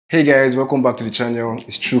Hey guys, welcome back to the channel.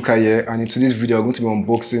 It's Truka here, and in today's video I'm going to be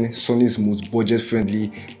unboxing Sony's most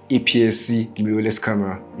budget-friendly APS-C mirrorless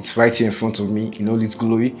camera. It's right here in front of me in all its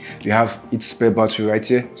glory. We have its spare battery right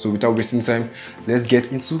here, so without wasting time, let's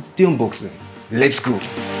get into the unboxing. Let's go!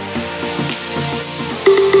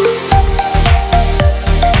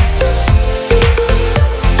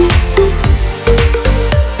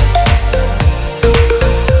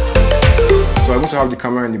 To have the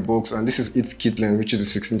camera in the box, and this is its kit lens, which is the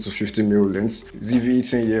 16 to 50 mirror lens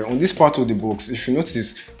ZV-E10 here. On this part of the box, if you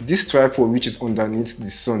notice, this tripod which is underneath the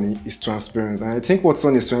Sony is transparent, and I think what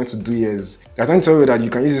Sony is trying to do here is they're trying to tell you that you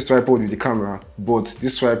can use this tripod with the camera, but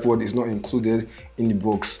this tripod is not included in the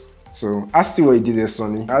box. So I see what you did there,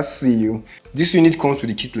 Sony. I see you. This unit comes with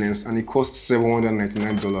the kit lens and it costs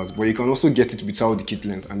 $799, but you can also get it without the kit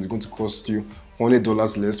lens and it's going to cost you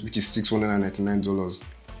 $100 less, which is $699.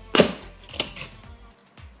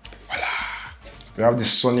 We have the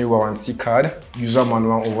Sony warranty card, user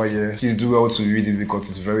manual over here. Please do well to read it because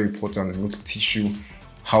it's very important. It's going to teach you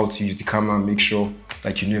how to use the camera and make sure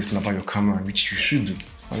that you know everything about your camera, which you should do.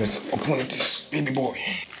 And let's open this baby boy.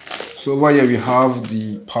 So over here we have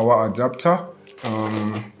the power adapter.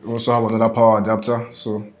 We also have another power adapter.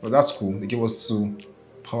 So well, that's cool. They give us two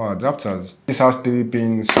power adapters. This has 3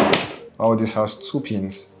 pins, while this has 2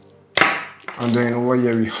 pins. And then over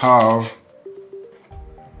here we have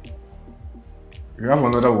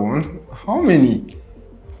another one. How many?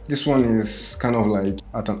 This one is kind of like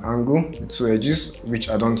at an angle with 2 edges, which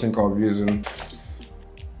I don't think I'll be using.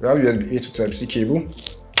 We have USB-A to Type-C cable.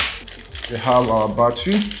 We have our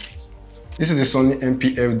battery. This is the Sony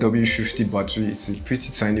MPF-W50 battery. It's a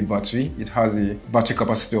pretty tiny battery. It has a battery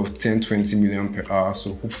capacity of 1020 mAh,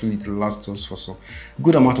 so hopefully it will last us for some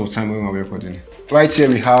good amount of time when we're recording. Right here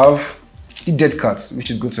we have the dead cat,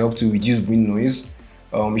 which is going to help to reduce wind noise.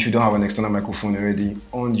 If you don't have an external microphone already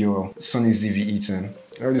on your Sony ZV-E10.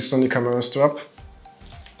 I have the Sony camera strap.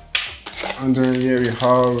 And then here we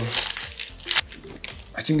have,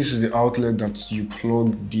 I think this is the outlet that you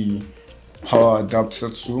plug the power adapter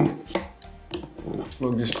to.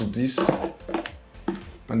 Plug this to this.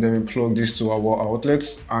 And then we plug this to our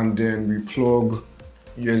outlets. And then we plug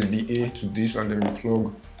USB-A to this. And then we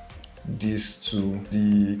plug this to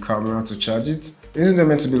the camera to charge it. Isn't there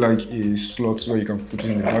meant to be like a slot where you can put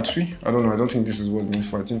in the battery? I don't know, I don't think this is what it means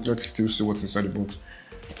for. I think let's still see what's inside the box.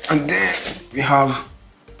 And then we have,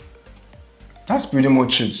 that's pretty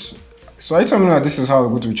much it. So I tell me that this is how we're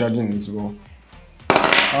going to be charging it. Well,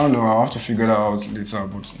 I don't know, I'll have to figure that out later,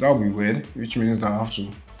 but that'll be weird, which means that I have to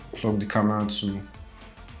plug the camera to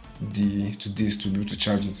this to be able to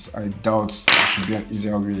charge it. I doubt there should be an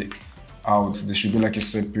easier way out. There should be like a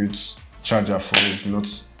separate charger for it,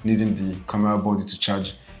 not needing the camera body to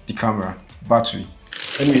charge the camera battery.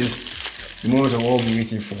 Anyways, the moment I've all been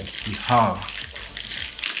waiting for, we have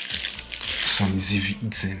Sony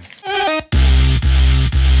ZV-E10.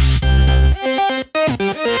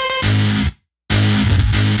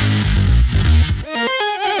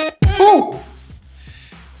 Oh,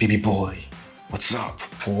 baby boy, what's up?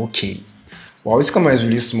 4K. Wow, this camera is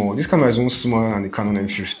really small. This camera is almost smaller than the Canon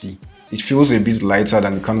M50. It feels a bit lighter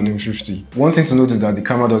than the Canon M50. One thing to note is that the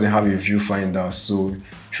camera doesn't have a viewfinder, so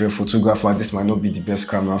if you're a photographer, this might not be the best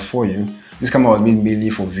camera for you. This camera was made mainly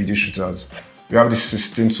for video shooters. We have the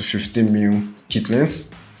 16 to 50mm kit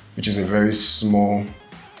lens, which is a very small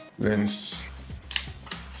lens.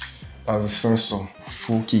 As a sensor,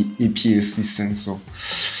 4K APS-C sensor.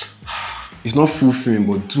 It's not full frame,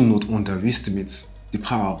 but do not underestimate the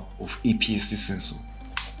power of APS-C sensor.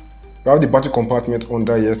 We have the battery compartment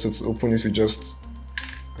under here, so to open it, we just,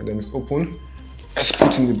 and then it's open. Let's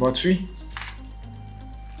put in the battery.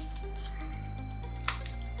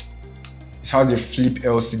 It has a flip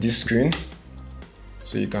LCD screen,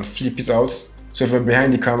 so you can flip it out. So if you're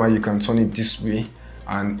behind the camera, you can turn it this way,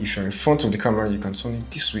 and if you're in front of the camera, you can turn it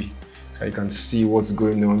this way, so you can see what's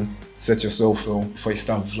going on, set yourself up before you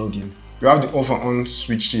start vlogging. We have the off and on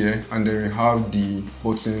switch here, and then we have the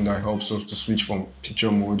button that helps us to switch from picture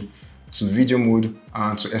mode to video mode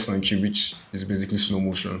and to S&Q, which is basically slow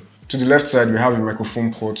motion. To the left side, we have a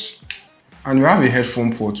microphone port and we have a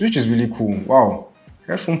headphone port, which is really cool. Wow,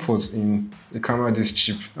 headphone ports in the camera this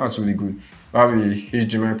cheap, that's really good. We have a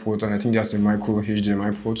HDMI port, and I think that's a micro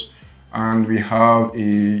HDMI port, and we have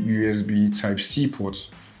a USB Type-C port.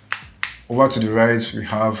 Over to the right, we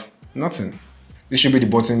have nothing. This should be the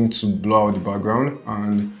button to blur out the background,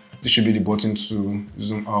 and this should be the button to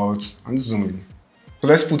zoom out and zoom in. So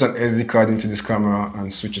let's put an SD card into this camera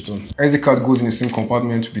and switch it on. SD card goes in the same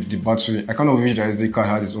compartment with the battery. I kind of wish the SD card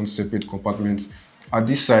had its own separate compartment at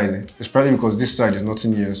this side, especially because this side is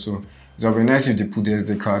nothing here, so It would be nice if they put the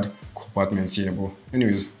SD card compartment here, but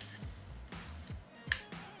anyways.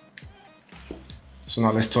 So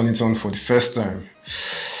now let's turn it on for the first time.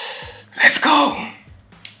 Let's go!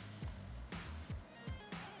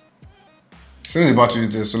 Since the battery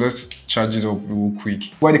is there, so let's charge it up real quick.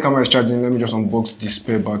 While the camera is charging, let me just unbox the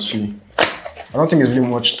spare battery. I don't think there's really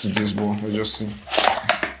much to this, but let's just see.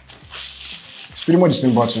 It's pretty much the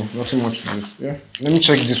same battery, nothing much to this. Yeah. Let me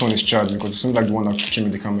check if this one is charged because it seems like the one that came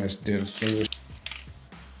in the camera is dead. So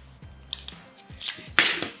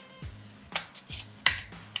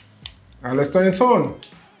and let's turn it on.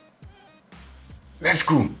 Let's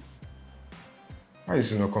go. Why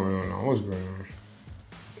is it not coming on now? What's going on?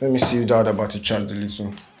 Let me see if the other battery charged a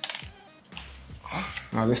little.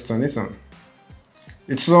 Now let's turn it on.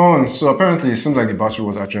 It's on. So apparently it seems like the battery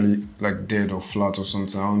was actually like dead or flat or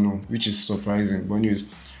something. I don't know, which is surprising. But anyways,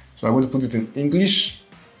 so I'm going to put it in English.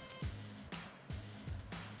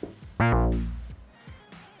 So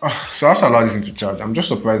I have to allow this thing to charge. I'm just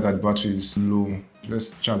surprised that the battery is low. Let's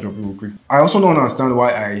charge up real quick. I also don't understand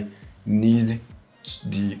why I need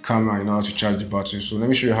the camera in order to charge the battery. So let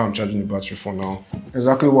me show you how I'm charging the battery for now.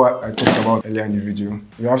 Exactly what I talked about earlier in the video.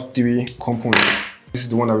 We have 3 components. This is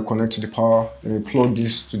the one that we connect to the power. Then we plug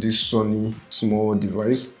this to this Sony small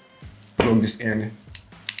device. Plug this end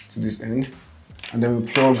to this end. And then we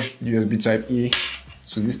plug USB type A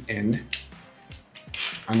to this end.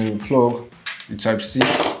 And then we plug the type C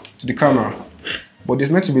to the camera. But there's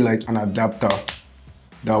meant to be like an adapter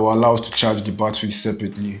that will allow us to charge the battery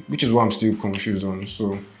separately, which is what I'm still confused on.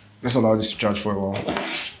 So let's allow this to charge for a while.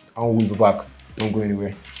 And we'll be back. Don't go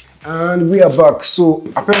anywhere. And we are back. So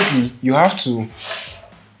apparently you have to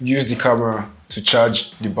use the camera to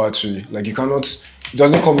charge the battery. Like you cannot, it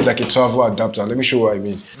doesn't come with like a travel adapter. Let me show you what I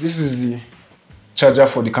mean. This is the charger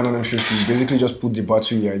for the Canon M50. You basically just put the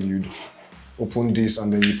battery here and you'd open this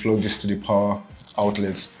and then you plug this to the power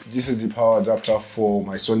outlet. This is the power adapter for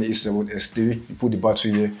my Sony A7S3. You put the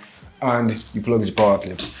battery here and you plug the power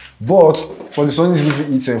outlet. But for the Sony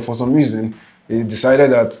ZV-E10, for some reason, they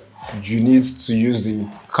decided that you need to use the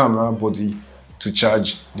camera body to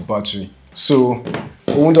charge the battery. So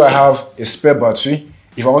even though I have a spare battery,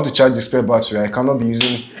 if I want to charge the spare battery, I cannot be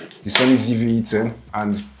using the Sony ZV-E10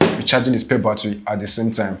 and be charging the spare battery at the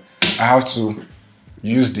same time. I have to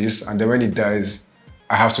use this, and then when it dies,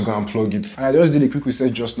 I have to go and plug it. And I just did a quick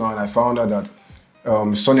research just now and I found out that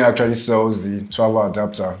Sony actually sells the travel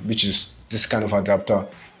adapter, which is this kind of adapter,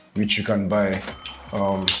 which you can buy.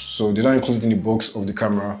 So they don't include it in the box of the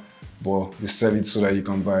camera, but they sell it so that you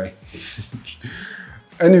can buy.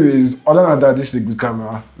 Anyways, other than that, this is a good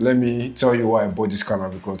camera. Let me tell you why I bought this camera,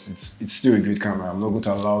 because it's still a great camera. I'm not going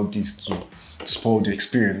to allow this to spoil the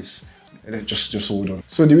experience. Just hold on.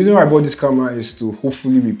 So the reason why I bought this camera is to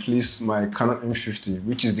hopefully replace my Canon M50,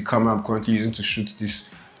 which is the camera I'm currently using to shoot this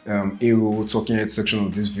A-roll talking head section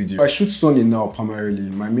of this video. I shoot Sony now primarily.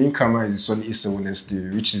 My main camera is the Sony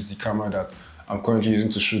A7S3, which is the camera that I'm currently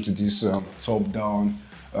using to shoot this top-down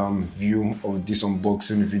view of this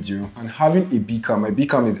unboxing video. And having a B cam, my B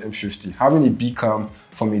cam is M50. Having a B cam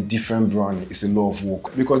from a different brand is a lot of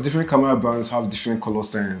work because different camera brands have different color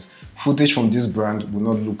settings. Footage from this brand will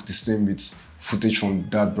not look the same with footage from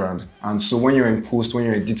that brand. And so when you're in post, when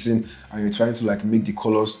you're editing and you're trying to like make the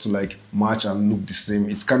colors to like match and look the same,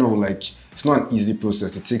 it's kind of like, it's not an easy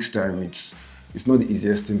process. It takes time. It's not the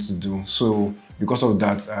easiest thing to do. So because of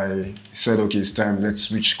that, I said, okay, it's time, let's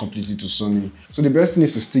switch completely to Sony. So the best thing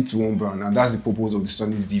is to stick to one brand, and that's the purpose of the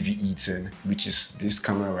Sony ZV-E10, which is this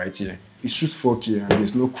camera right here. It shoots 4K and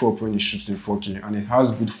there's no crop when it shoots in 4K, and it has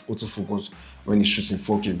good autofocus when it shoots in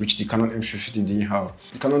 4K, which the Canon M50 didn't have.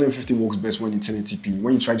 The Canon M50 works best when it's 1080p.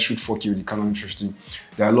 When you try to shoot 4K with the Canon M50,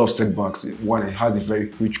 there are a lot of setbacks. One, it has a very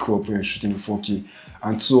rich crop when you're shooting in 4K,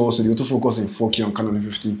 and two, also the autofocus in 4K on Canon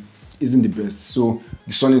M50 isn't the best. So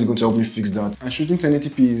the Sony is going to help me fix that. And shooting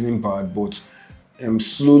 1080p isn't bad, but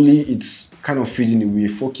slowly it's kind of fading away.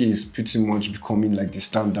 4K is pretty much becoming like the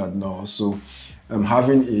standard now. So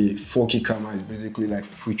having a 4K camera is basically like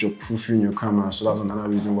future-proofing your camera. So that's another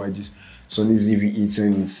reason why this Sony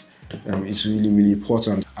ZV-E10 is it's really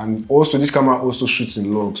important. And also this camera also shoots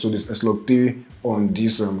in log. So there's S-Log3 on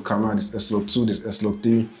this camera, there's S-Log2, there's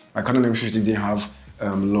S-Log3. My Canon M50 didn't have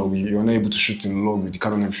log. You're not able to shoot in log with the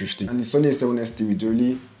Canon M50. And the Sony A7S3, the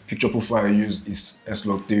only picture profile I use is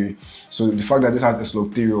S-Log3. So the fact that this has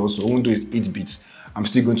S-Log3 also, even though it's 8 bits, I'm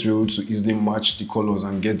still going to be able to easily match the colors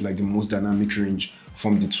and get like the most dynamic range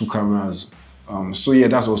from the two cameras. So yeah,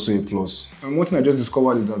 that's also a plus. And one thing I just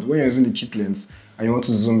discovered is that when you're using the kit lens and you want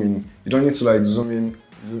to zoom in, you don't need to like zoom in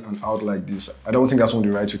using an out like this. I don't think that's one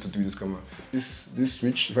of the right way to do this camera. This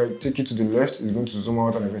switch, if I take it to the left, it's going to zoom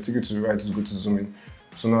out, and if I take it to the right, it's going to zoom in.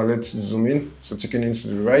 So now let's zoom in. So taking it to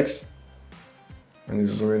the right, and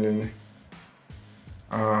it's zooming in,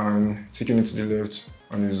 and taking it to the left,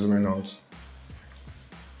 and it's zooming out.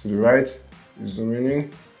 To the right, it's zooming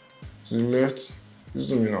in. To the left, it's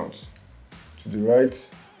zooming out. To the right,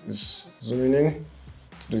 it's zooming in.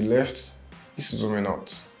 To the left, it's zooming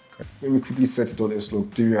out. Okay. Let me quickly set it on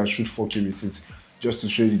S-Log3 and shoot 4K with it, just to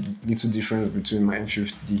show you the little difference between my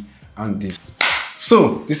M50D and this.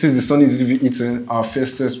 So this is the Sony ZV-E10, our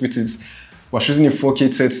first test with it. We're shooting in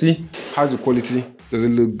 4K 30. How's the quality? Does it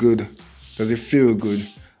look good? Does it feel good?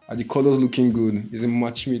 Are the colors looking good? Is it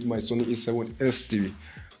matching with my Sony A7S III?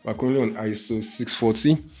 We're currently on ISO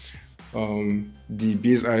 640. The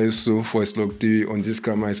base ISO for S-Log3 on this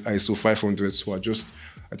camera is ISO 500, so we're just,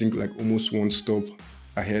 I think, like almost one stop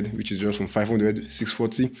ahead, which is just from 500 to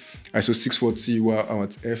 640. ISO 640, we're at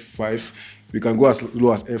f5. We can go as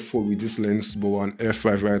low as f4 with this lens, but we're on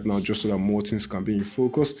f5 right now, just so that more things can be in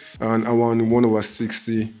focus. And around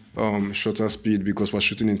 1/60 shutter speed, because we're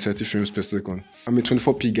shooting in 30 frames per second. I'm a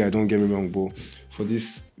 24p guy, don't get me wrong, but for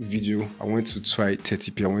this video, I want to try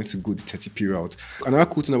 30p. I want to go the 30p route. Another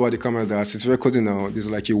cool thing about the camera is that it's recording now.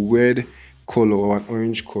 There's like a red color or an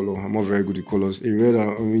orange color. I'm not very good with colors. A red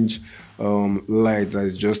and orange light that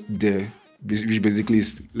is just there, which basically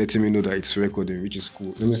is letting me know that it's recording, which is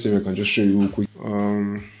cool. Let me see if I can just show you real quick.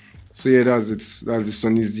 So yeah, that's it. That's the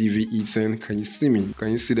Sony ZV-E10. Can you see me?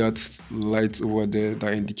 Can you see that light over there?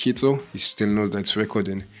 That indicator is telling us that it's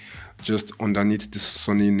recording just underneath the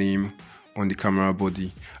Sony name on the camera body.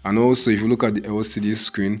 And also, if you look at the LCD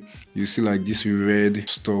screen, you see like this red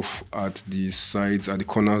stuff at the sides, at the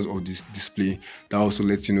corners of this display. That also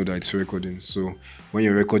lets you know that it's recording. So when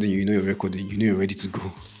you're recording, you know you're recording, you know you're ready to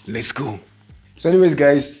go. Let's go. So anyways,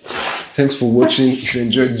 guys, thanks for watching. If you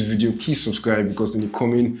enjoyed this video, please subscribe, because in the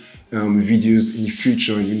coming videos in the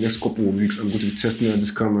future, in the next couple of weeks, I'm going to be testing out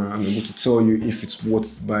this camera, and I'm going to tell you if it's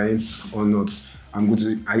worth buying or not.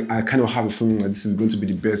 I kind of have a feeling that this is going to be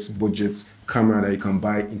the best budget camera that you can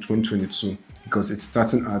buy in 2022, because it's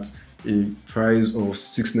starting at a price of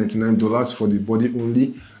 $699 for the body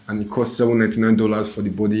only, and it costs $799 for the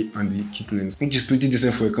body and the kit lens, which is pretty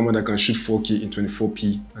decent for a camera that can shoot 4K in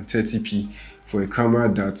 24p and 30p. For a camera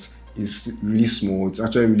that is really small, it's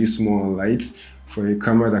actually really small and light. For a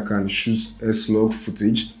camera that can shoot S-Log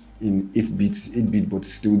footage in 8-bit, but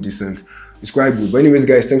still decent. It's quite good. But anyways,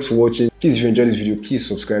 guys, thanks for watching. Please, if you enjoyed this video, please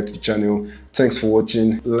subscribe to the channel. Thanks for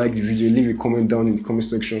watching. Like the video, leave a comment down in the comment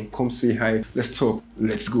section. Come say hi. Let's talk.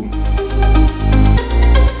 Let's go.